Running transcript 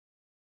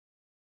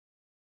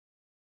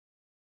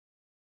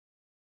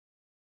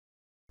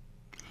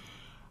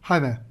Hi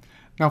there.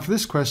 Now for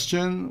this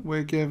question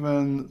we're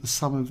given the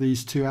sum of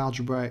these two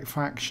algebraic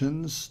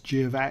fractions,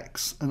 g of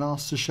x, and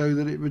asked to show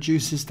that it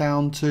reduces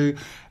down to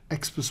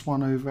x plus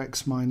 1 over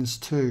x minus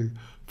 2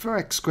 for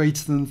x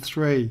greater than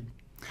 3.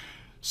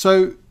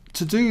 So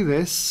to do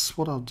this,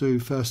 what I'll do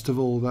first of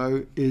all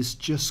though is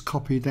just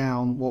copy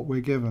down what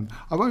we're given.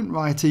 I won't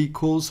write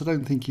equals. I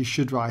don't think you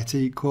should write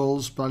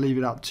equals, but I'll leave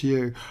it up to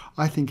you.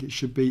 I think it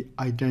should be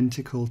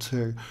identical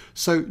to.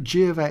 So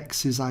g of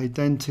x is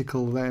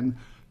identical then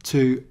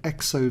to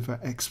x over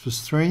x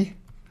plus 3,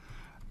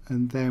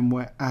 and then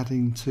we're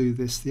adding to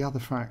this the other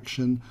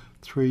fraction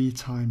 3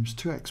 times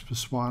 2x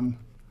plus 1,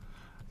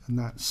 and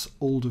that's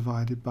all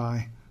divided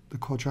by the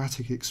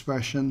quadratic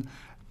expression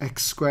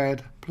x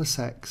squared plus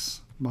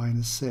x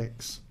minus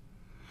 6.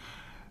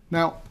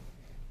 Now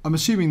I'm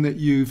assuming that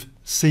you've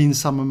seen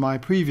some of my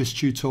previous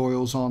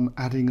tutorials on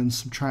adding and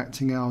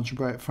subtracting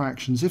algebraic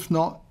fractions. If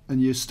not,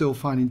 and you're still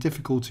finding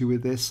difficulty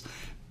with this,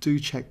 do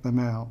check them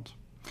out.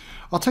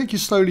 I'll take you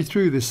slowly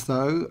through this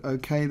though,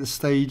 okay, the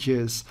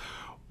stages.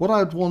 What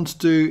I'd want to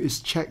do is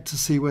check to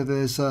see whether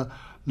there's a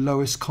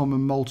lowest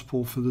common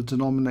multiple for the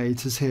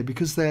denominators here,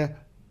 because they're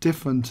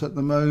different at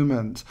the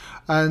moment,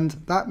 and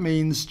that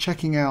means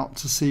checking out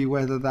to see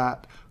whether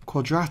that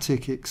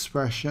quadratic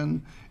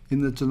expression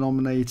in the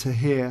denominator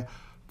here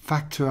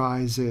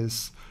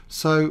factorizes.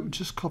 So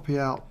just copy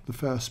out the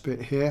first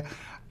bit here,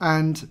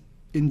 and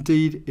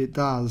indeed it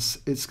does.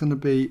 It's going to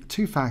be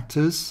 2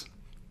 factors,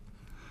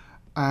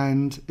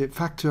 and it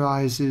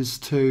factorizes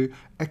to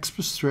x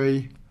plus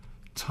 3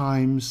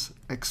 times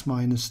x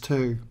minus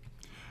 2.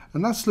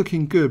 And that's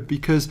looking good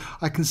because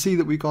I can see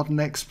that we got an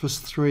x plus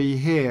 3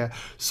 here.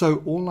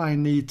 So all I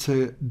need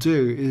to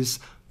do is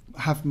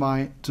have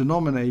my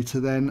denominator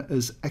then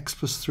as x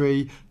plus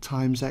 3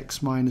 times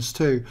x minus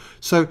 2.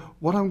 So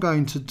what I'm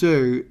going to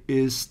do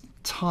is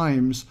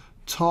times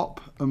top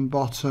and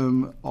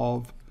bottom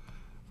of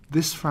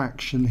this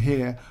fraction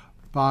here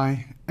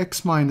by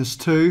x minus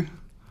 2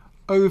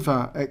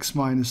 over x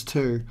minus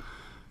 2.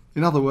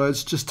 In other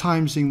words, just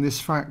timesing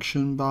this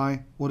fraction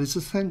by what is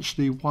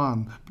essentially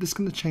 1, but it's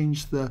going to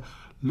change the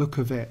look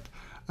of it.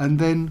 And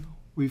then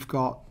we've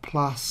got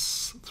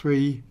plus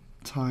 3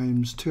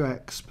 times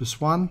 2x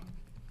plus 1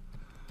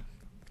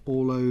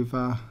 all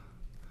over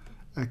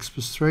x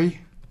plus 3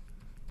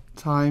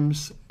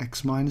 times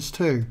x minus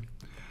 2.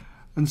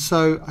 And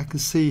so I can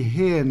see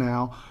here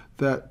now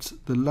that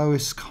the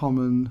lowest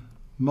common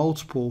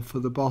multiple for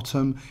the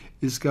bottom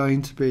is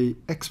going to be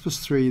x plus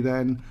 3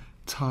 then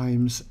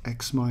times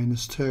x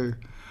minus 2.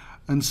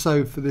 And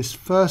so for this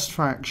first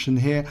fraction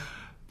here,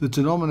 the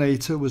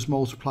denominator was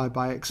multiplied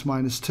by x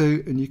minus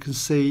 2, and you can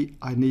see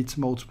I need to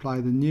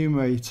multiply the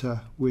numerator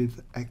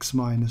with x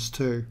minus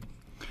 2.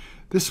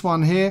 This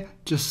one here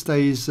just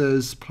stays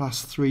as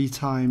plus 3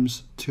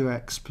 times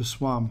 2x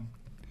plus 1.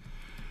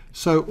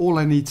 So all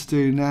I need to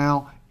do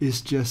now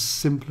is just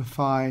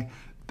simplify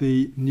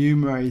the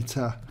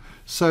numerator.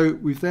 So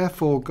we've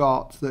therefore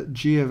got that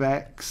g of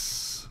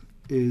x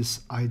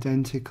is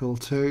identical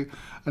to,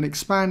 and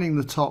expanding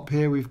the top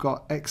here we've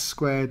got x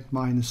squared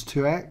minus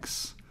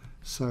 2x,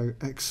 so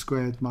x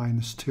squared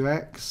minus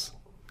 2x,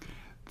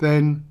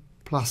 then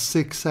plus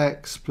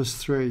 6x plus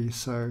 3,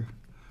 so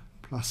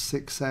plus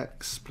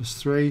 6x plus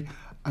 3,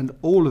 and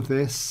all of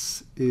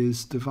this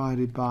is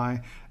divided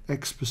by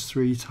x plus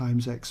 3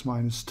 times x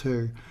minus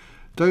 2.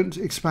 Don't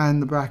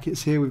expand the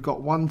brackets here, we've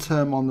got one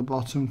term on the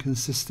bottom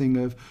consisting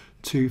of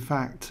 2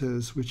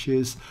 factors, which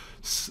is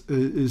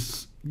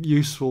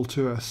useful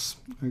to us.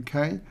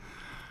 Okay,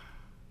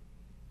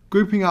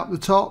 grouping up the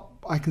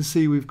top, I can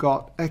see we've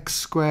got x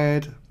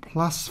squared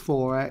plus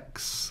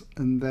 4x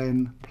and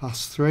then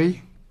plus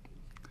 3,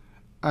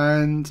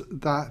 and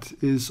that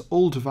is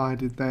all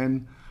divided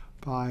then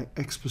by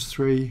x plus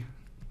 3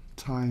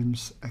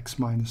 times x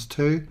minus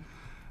 2,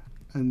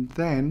 and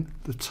then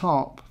the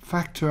top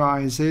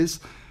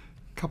factorizes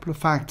a couple of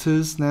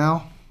factors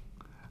now,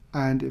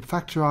 and it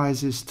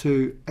factorizes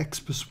to x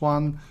plus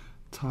 1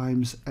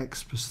 times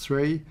x plus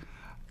 3,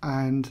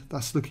 and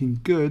that's looking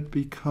good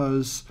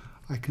because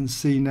I can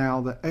see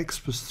now that x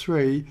plus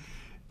 3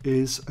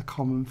 is a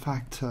common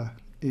factor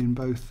in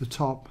both the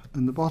top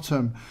and the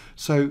bottom,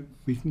 so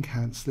we can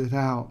cancel it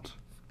out.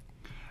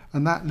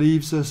 And that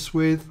leaves us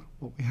with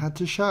what we had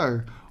to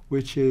show,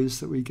 which is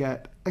that we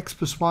get x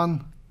plus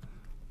 1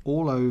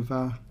 all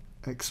over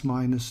x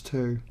minus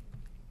 2.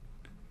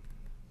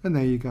 And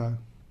there you go.